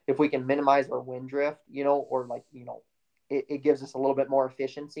just if we can minimize our wind drift, or like, it gives us a little bit more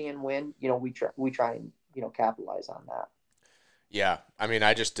efficiency in wind, we try and, capitalize on that. Yeah. I mean,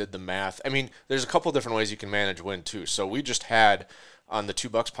 I just did the math. I mean, there's a couple different ways you can manage wind too. So we just had on the 2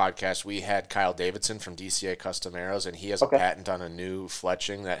 Bucks podcast, we had Kyle Davidson from DCA Custom Arrows, and he has a patent on a new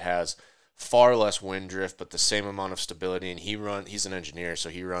fletching that has far less wind drift, but the same amount of stability. And he's an engineer, so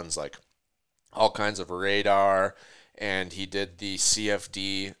he runs like all kinds of radar, and he did the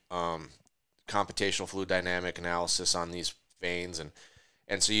CFD, computational fluid dynamic analysis on these vanes,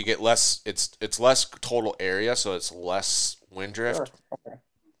 and so you get less. It's less total area, so it's less wind drift,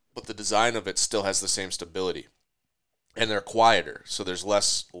 but the design of it still has the same stability, and they're quieter, so there's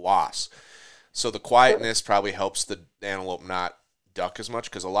less loss. So the quietness probably helps the antelope not duck as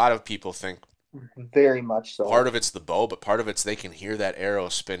much, because a lot of people think very much so. Part of it's the bow, but part of it's they can hear that arrow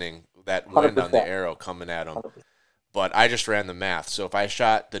spinning, that wind 100%. On the arrow coming at them. 100%. But I just ran the math. So if I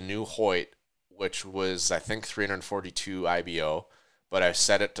shot the new Hoyt, which was, I think, 342 IBO, but I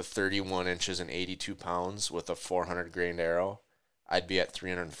set it to 31 inches and 82 pounds with a 400-grain arrow, I'd be at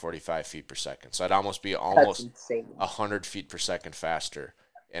 345 feet per second. So I'd almost be 100 feet per second faster,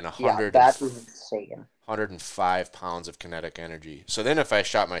 and 105 pounds of kinetic energy. So then if I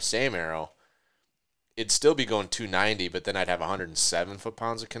shot my same arrow, it'd still be going 290, but then I'd have 107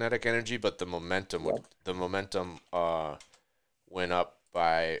 foot-pounds of kinetic energy, but the momentum went up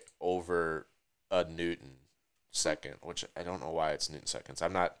by over a Newton second, which I don't know why it's Newton seconds.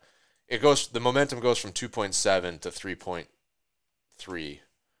 The momentum goes from 2.7 to 3.3.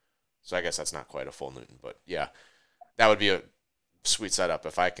 So I guess that's not quite a full Newton, but yeah, that would be a sweet setup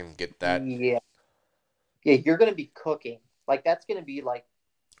if I can get that. Yeah, you're going to be cooking. Like, that's going to be like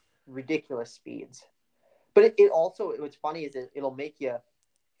ridiculous speeds. But it also, what's funny is it'll make you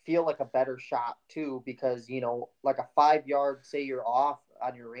feel like a better shot too, because, like a 5 yard, say you're off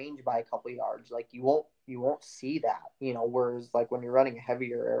on your range by a couple yards, like you won't see that, whereas like when you're running a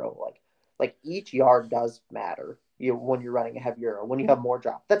heavier arrow, like each yard does matter, when you're running a heavier arrow, when you have more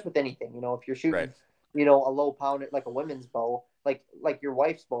drop. That's with anything, if you're shooting, right. A low pound, like a women's bow, like your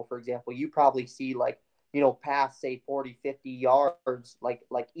wife's bow, for example, you probably see like, past say 40, 50 yards, like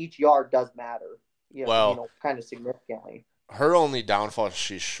each yard does matter. Kind of significantly. Her only downfall is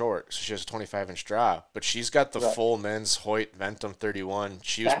she's short, so she has a 25-inch draw, but she's got the full men's Hoyt Ventum 31.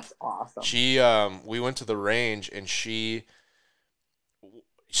 That's awesome. We went to the range, and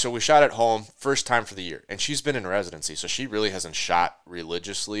so we shot at home, first time for the year, and she's been in residency, so she really hasn't shot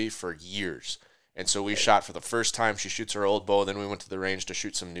religiously for years. And so we shot for the first time. She shoots her old bow, then we went to the range to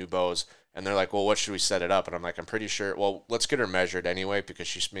shoot some new bows, and they're like, well, what should we set it up? And I'm like, I'm pretty sure, well, let's get her measured anyway, because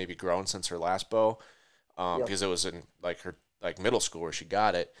she's maybe grown since her last bow, because it was in like her middle school where she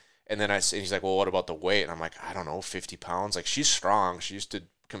got it. And then he's like, well, what about the weight? And I'm like, I don't know, 50 pounds. Like, she's strong. She used to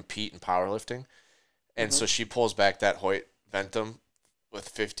compete in powerlifting. And so she pulls back that Hoyt Ventum with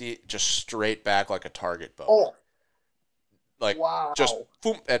 50, just straight back like a target bow. Oh. Like, wow. Just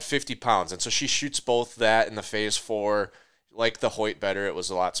boom, at 50 pounds. And so she shoots both that in the phase 4. Like the Hoyt better, it was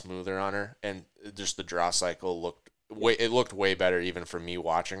a lot smoother on her. And just the draw cycle looked way better even for me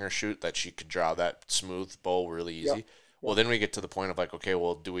watching her shoot, that she could draw that smooth bow really easy. Yep. Well, then we get to the point of like, okay,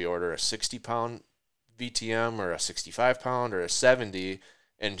 well, do we order a 60-pound VTM or a 65 pound or a 70?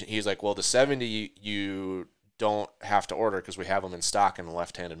 And he's like, well, the 70 you don't have to order because we have them in stock in the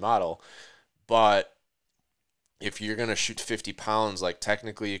left-handed model. But if you're going to shoot 50 pounds, like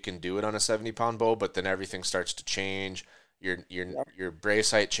technically you can do it on a 70-pound bow, but then everything starts to change. Your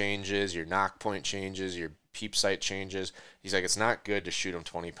brace height changes, your knock point changes, your peep sight changes. He's like, it's not good to shoot them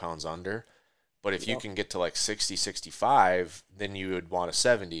 20 pounds under. But if you can get to like 60, 65, then you would want a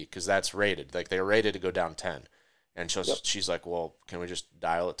 70 because that's rated. Like they're rated to go down 10. And so she's like, well, can we just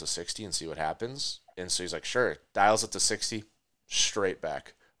dial it to 60 and see what happens? And so he's like, sure. Dials it to 60, straight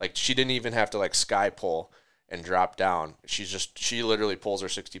back. Like she didn't even have to like sky pull and drop down. She literally pulls her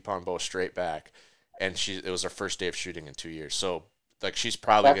 60-pound bow straight back. And it was her first day of shooting in 2 years. So like she's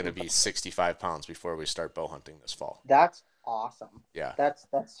probably going to be 65 pounds before we start bow hunting this fall. That's awesome. Yeah. That's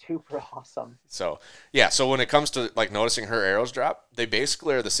super awesome. So, yeah. So when it comes to like noticing her arrows drop, they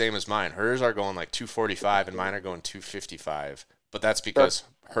basically are the same as mine. Hers are going like 245 and mine are going 255. But that's because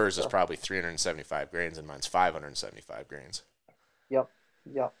hers is probably 375 grains and mine's 575 grains. Yep.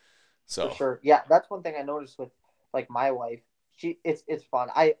 So. For sure. Yeah. That's one thing I noticed with like my wife. It's fun.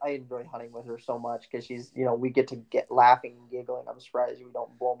 I enjoy hunting with her so much because she's, we get to get laughing and giggling. I'm surprised we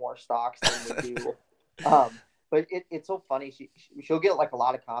don't blow more stocks than we do. But it's so funny. She'll get like a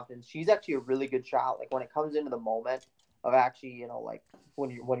lot of confidence. She's actually a really good shot. Like when it comes into the moment of actually, like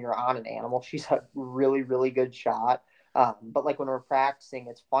when you're on an animal, she's a really, really good shot. But like when we're practicing,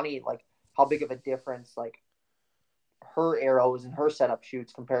 it's funny like how big of a difference like her arrows and her setup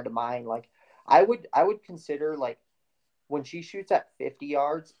shoots compared to mine. Like I would consider like when she shoots at 50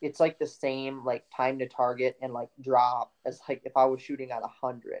 yards, it's like the same like time to target and like drop as like if I was shooting at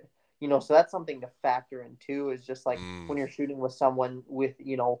 100. So that's something to factor in too, is just like when you're shooting with someone with,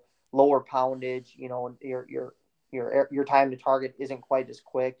 lower poundage, your time to target isn't quite as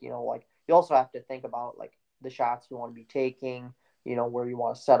quick, like you also have to think about like the shots you want to be taking, where you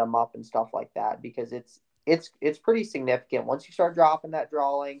want to set them up and stuff like that, because it's pretty significant once you start dropping that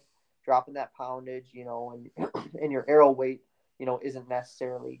drawing, dropping that poundage, and your arrow weight, isn't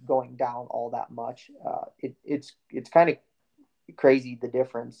necessarily going down all that much. It's kind of crazy the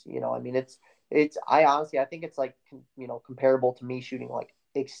difference. I mean, I think it's like comparable to me shooting like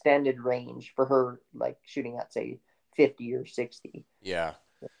extended range for her, like shooting at say 50 or 60. Yeah.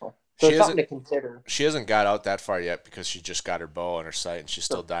 So it's something to consider. She hasn't got out that far yet because she just got her bow on her sight and she's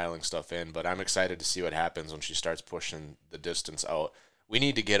still dialing stuff in. But I'm excited to see what happens when she starts pushing the distance out. We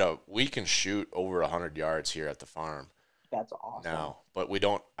need to we can shoot over 100 yards here at the farm. That's awesome. Now, but we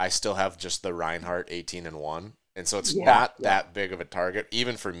don't. I still have just the Reinhardt 18-1. And so it's not that big of a target,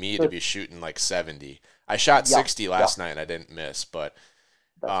 even for me to be shooting like 70. I shot 60 last night and I didn't miss, but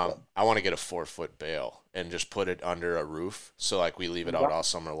I want to get a 4-foot bale and just put it under a roof. So like we leave it out all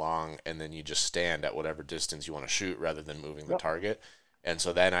summer long, and then you just stand at whatever distance you want to shoot rather than moving the target. And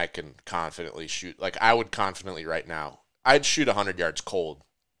so then I can confidently shoot. Like I would confidently right now, I'd shoot 100 yards cold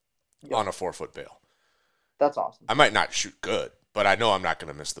on a 4-foot bale. That's awesome. I might not shoot good, but I know I'm not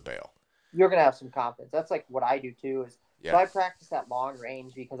going to miss the bale. You're going to have some confidence. That's like what I do too so I practice at long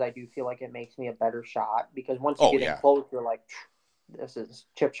range because I do feel like it makes me a better shot, because once you get in close, you're like, this is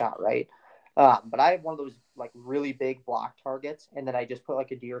chip shot, right? But I have one of those like really big block targets, and then I just put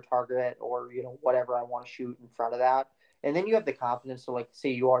like a deer target or, whatever I want to shoot in front of that. And then you have the confidence to like,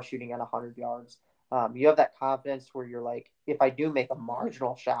 say you are shooting at 100 yards. You have that confidence where you're like, if I do make a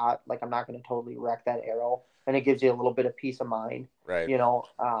marginal shot, like I'm not going to totally wreck that arrow. And it gives you a little bit of peace of mind, right?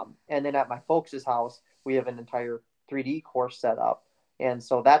 And then at my folks' house, we have an entire 3D course set up. And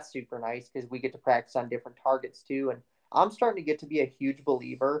so that's super nice because we get to practice on different targets too. And I'm starting to get to be a huge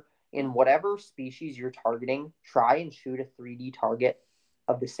believer in whatever species you're targeting, try and shoot a 3D target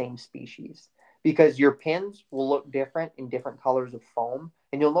of the same species, because your pins will look different in different colors of foam.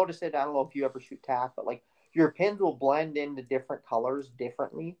 And you'll notice it. I don't know if you ever shoot tack, but like your pins will blend into different colors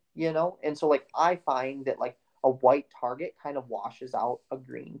differently, And so like I find that like a white target kind of washes out a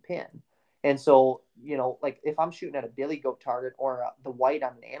green pin. And so, like if I'm shooting at a billy goat target or the white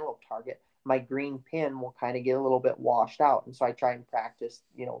on an antelope target, my green pin will kind of get a little bit washed out. And so I try and practice,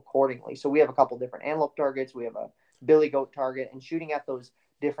 accordingly. So we have a couple different antelope targets. We have a billy goat target, and shooting at those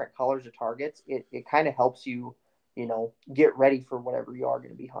different colors of targets, it kind of helps you, get ready for whatever you are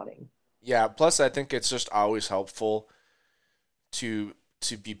going to be hunting. Yeah. Plus, I think it's just always helpful to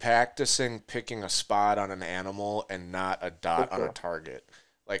be practicing picking a spot on an animal and not a dot on a target.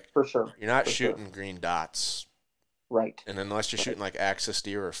 Like for sure, you're not shooting green dots, right? And unless you're shooting like axis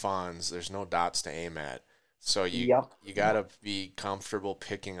deer or fawns, there's no dots to aim at. So you gotta be comfortable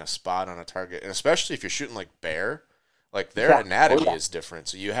picking a spot on a target, and especially if you're shooting like bear. Like their anatomy is different,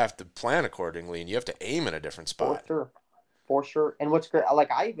 so you have to plan accordingly and you have to aim in a different spot. For sure. And what's great,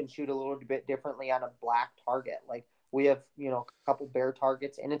 like I even shoot a little bit differently on a black target. Like we have, a couple bear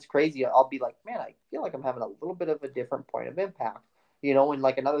targets, and it's crazy. I'll be like, man, I feel like I'm having a little bit of a different point of impact, and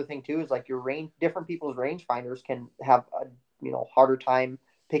like another thing too is like your range, different people's rangefinders can have a, harder time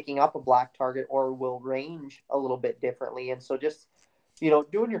picking up a black target or will range a little bit differently. And so just,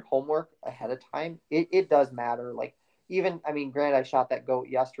 doing your homework ahead of time, it does matter. Like even, I mean, granted, I shot that goat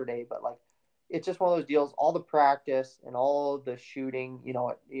yesterday, but like, it's just one of those deals. All the practice and all the shooting,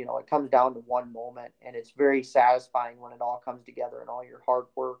 it comes down to one moment, and it's very satisfying when it all comes together and all your hard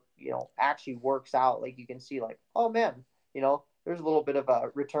work, actually works out. Like you can see, like, oh man, there's a little bit of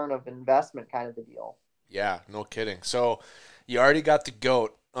a return of investment kind of a deal. Yeah, no kidding. So you already got the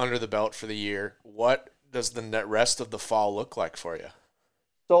goat under the belt for the year. What does the rest of the fall look like for you?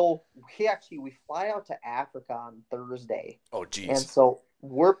 So we fly out to Africa on Thursday. Oh, geez. And so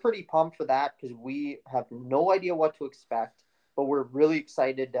we're pretty pumped for that because we have no idea what to expect, but we're really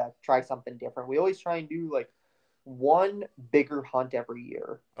excited to try something different. We always try and do like one bigger hunt every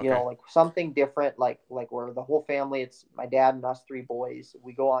year, like something different, like where the whole family, it's my dad and us 3 boys.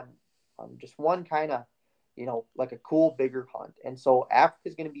 We go on just one kind of, like a cool bigger hunt. And so Africa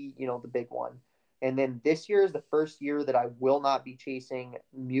is going to be, the big one. And then this year is the first year that I will not be chasing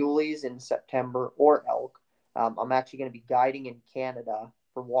muleys in September or elk. I'm actually going to be guiding in Canada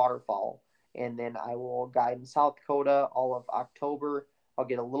for waterfowl. And then I will guide in South Dakota all of October. I'll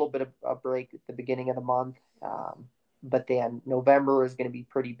get a little bit of a break at the beginning of the month. But then November is going to be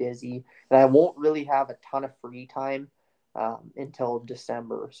pretty busy. And I won't really have a ton of free time until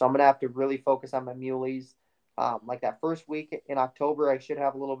December. So I'm going to have to really focus on my muleys. Like that first week in October, I should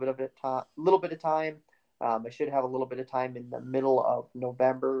have a little bit of time. I should have a little bit of time in the middle of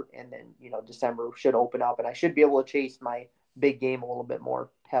November, and then December should open up, and I should be able to chase my big game a little bit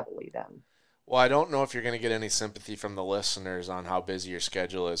more heavily then. Well, I don't know if you're going to get any sympathy from the listeners on how busy your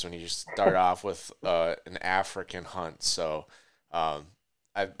schedule is when you start off with an African hunt. So I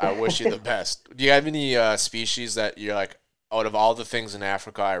wish you the best. Do you have any species that you're like, out of all the things in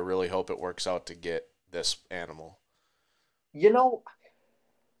Africa, I really hope it works out to get this animal?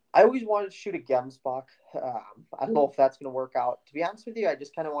 I always wanted to shoot a gemsbuck. I don't know if that's going to work out. To be honest with you, I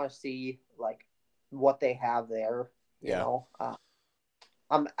just kind of want to see like what they have there. I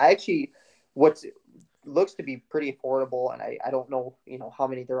actually, looks to be pretty affordable, and I don't know how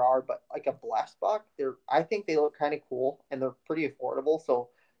many there are, but like a blessed buck, I think they look kind of cool and they're pretty affordable. So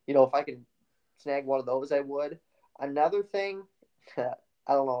if I can snag one of those, I would. Another thing, I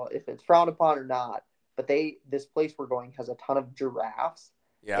don't know if it's frowned upon or not, but this place we're going has a ton of giraffes.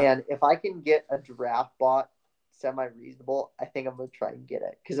 Yeah. And if I can get a giraffe bought semi-reasonable, I think I'm going to try and get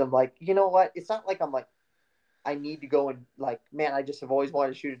it. Because I'm like, you know what? It's not like I'm like, I need to go and like, man, I just have always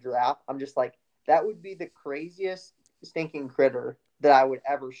wanted to shoot a giraffe. I'm just like, that would be the craziest stinking critter that I would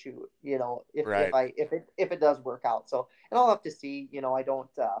ever shoot, if it does work out. So, and I'll have to see, I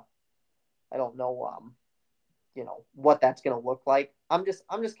don't know, what that's going to look like. I'm just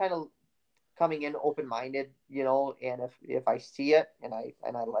kind of coming in open-minded, and if I see it and I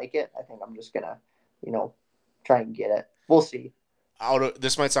like it, I think I'm just gonna, try and get it. We'll see.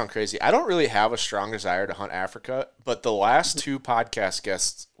 This might sound crazy. I don't really have a strong desire to hunt Africa, but the last 2 podcast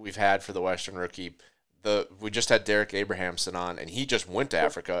guests we've had for the Western Rookie, we just had Derek Abrahamson on, and he just went to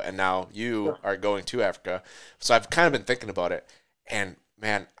Africa, and now you are going to Africa. So I've kind of been thinking about it, and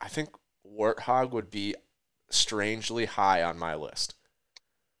man, I think warthog would be strangely high on my list.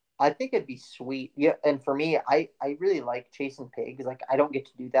 I think it'd be sweet. Yeah, and for me, I really like chasing pigs. Like I don't get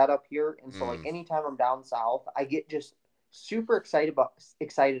to do that up here, and so like anytime I'm down south, I get just super excited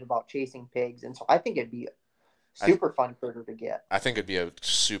about chasing pigs, and so I think it'd be a super fun critter to get. I think it'd be a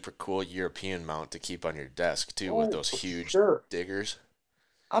super cool European mount to keep on your desk too, with those huge diggers.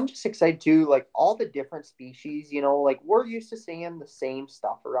 I'm just excited too, like all the different species. Like we're used to seeing the same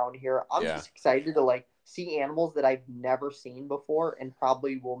stuff around here. I'm just excited to like see animals that I've never seen before and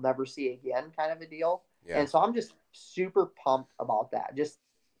probably will never see again, kind of a deal. Yeah. And so I'm just super pumped about that. Just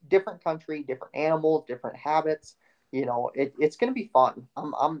different country, different animals, different habits. It's going to be fun.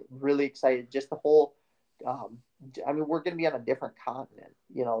 I'm really excited. Just the whole, we're going to be on a different continent.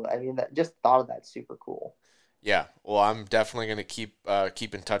 That just thought of that super cool. Yeah. Well, I'm definitely going to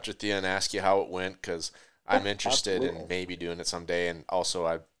keep in touch with you and ask you how it went, because I'm interested in maybe doing it someday. And also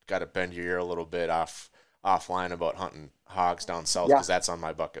I've got to bend your ear a little bit offline about hunting hogs down south, because that's on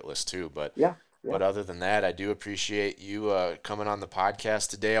my bucket list too. But But other than that, I do appreciate you coming on the podcast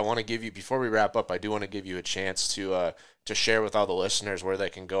today. I want to give you, before we wrap up, I do want to give you a chance to share with all the listeners where they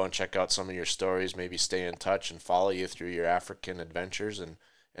can go and check out some of your stories, maybe stay in touch and follow you through your African adventures and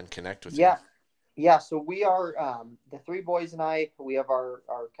connect with you. Yeah. So we are, the three boys and I, we have our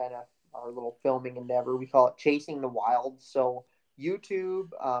kind of our little filming endeavor. We call it Chasing the Wild. So YouTube,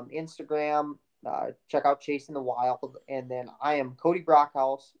 Instagram, check out Chasing the Wild. And then I am Cody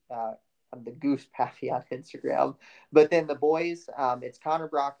Brockhouse. I'm the Goose Pappy on Instagram. But then the boys, it's Connor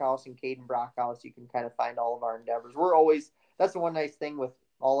Brockhouse and Caden Brockhouse. You can kind of find all of our endeavors. We're always, that's the one nice thing with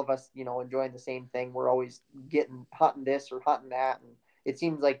all of us, enjoying the same thing. We're always hunting this or hunting that. And it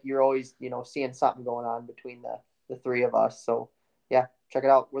seems like you're always, seeing something going on between the three of us. So yeah, check it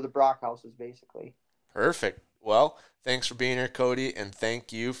out. We're the Brockhouses basically. Perfect. Well, thanks for being here, Cody. And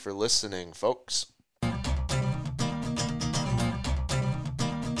thank you for listening, folks.